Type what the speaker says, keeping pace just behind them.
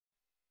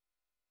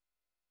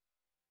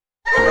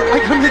I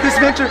commit this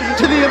venture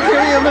to the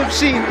Imperium of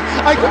Sheen.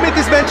 I commit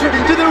this venture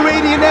to the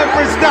radiant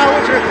Empress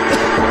Dowager.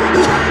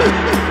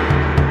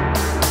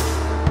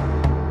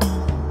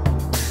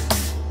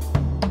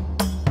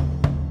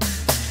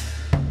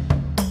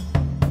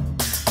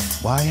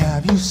 Why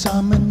have you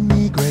summoned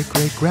me,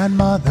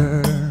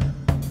 great-great-grandmother?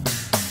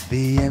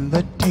 The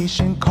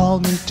invitation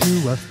called me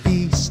to a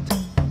feast.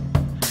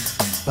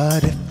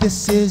 But if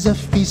this is a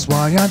feast,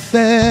 why aren't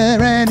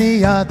there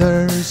any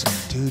others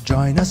to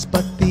join us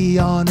but the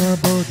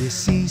honorable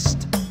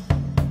deceased?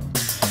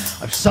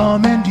 I've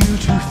summoned you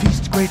to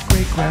feast,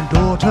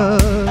 great-great-granddaughter,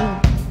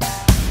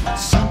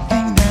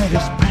 something that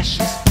is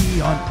precious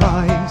beyond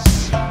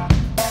price.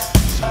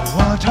 So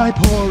what I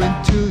pour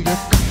into your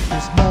cup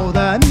is more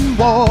than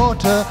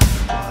water.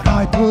 What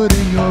I put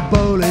in your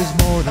bowl is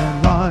more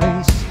than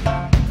rice.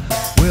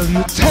 Will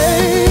you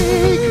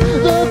take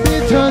the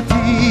bitter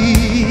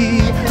tea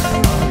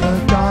of the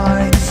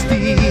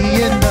dynasty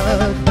in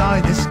the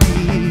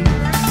dynasty?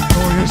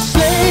 For your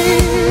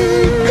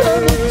sake,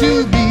 commit to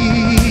me.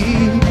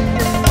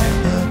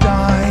 The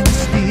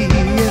dynasty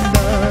in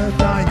the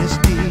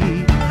dynasty.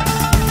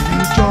 Will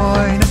you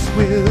join us?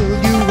 Will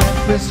you,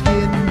 Empress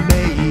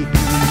Yinmei?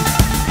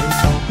 They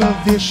talk of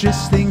vicious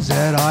things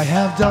that I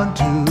have done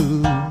to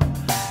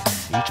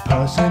each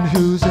person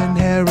who's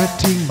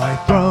inheriting my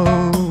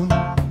throne.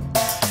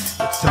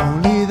 It's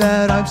only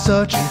that I'm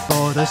searching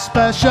for the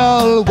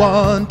special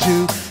one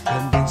to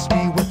convince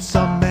me with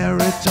some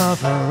merit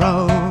of her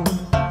own.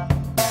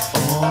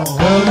 A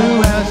girl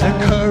who has the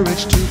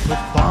courage to put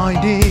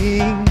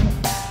finding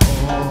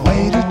a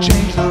way to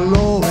change the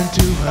law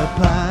into her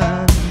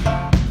plan.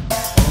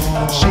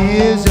 When she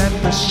is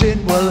Empress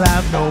Shin, will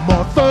have no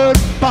more third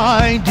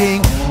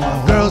binding.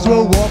 Our girls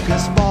will walk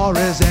as far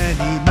as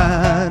any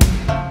man.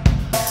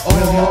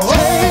 Will you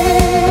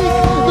take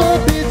the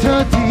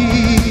bitter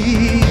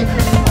tea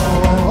of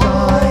the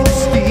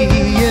dynasty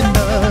in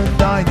the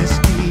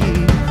dynasty?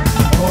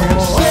 For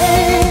your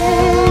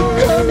sake,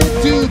 commit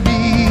to me.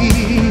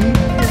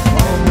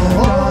 The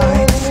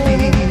dynasty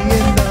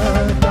in the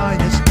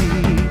dynasty.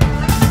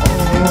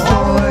 Will you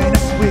join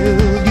us?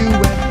 Will you,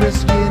 Empress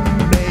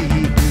Yinmei?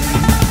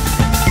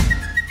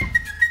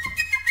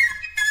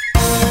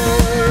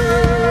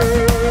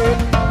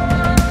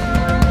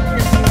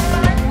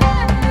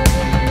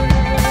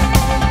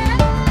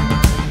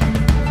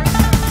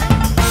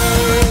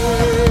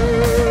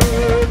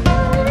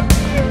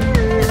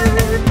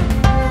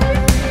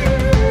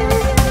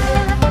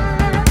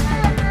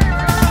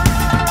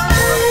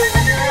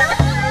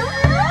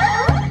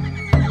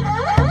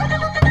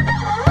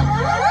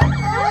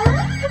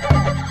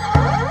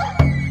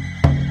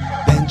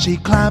 She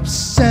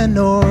claps and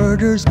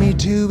orders me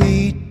to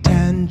eat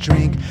and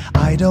drink.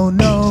 I don't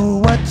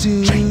know what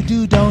to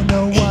do, don't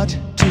know what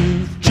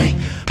to think.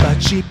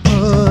 But she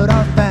put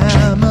our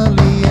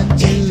family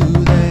into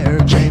their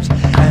graves,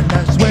 and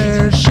that's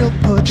where she'll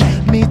put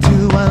me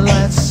to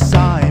unless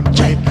I'm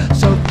brave.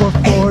 So for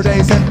 4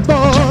 days and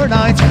 4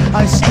 nights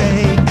I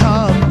stay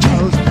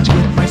composed,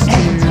 with my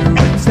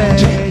spirit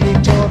steady,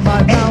 for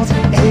my mouth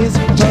is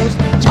closed.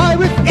 I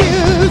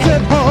refuse the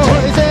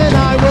poison,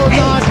 I will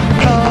not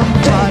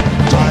comply.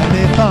 I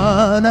live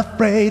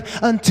unafraid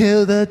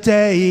until the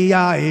day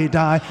I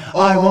die.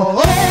 I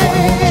won't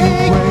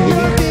take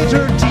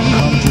bitter tea.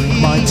 I'll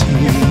drink my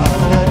tea.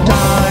 The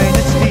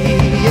dynasty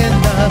in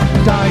the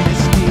dynasty.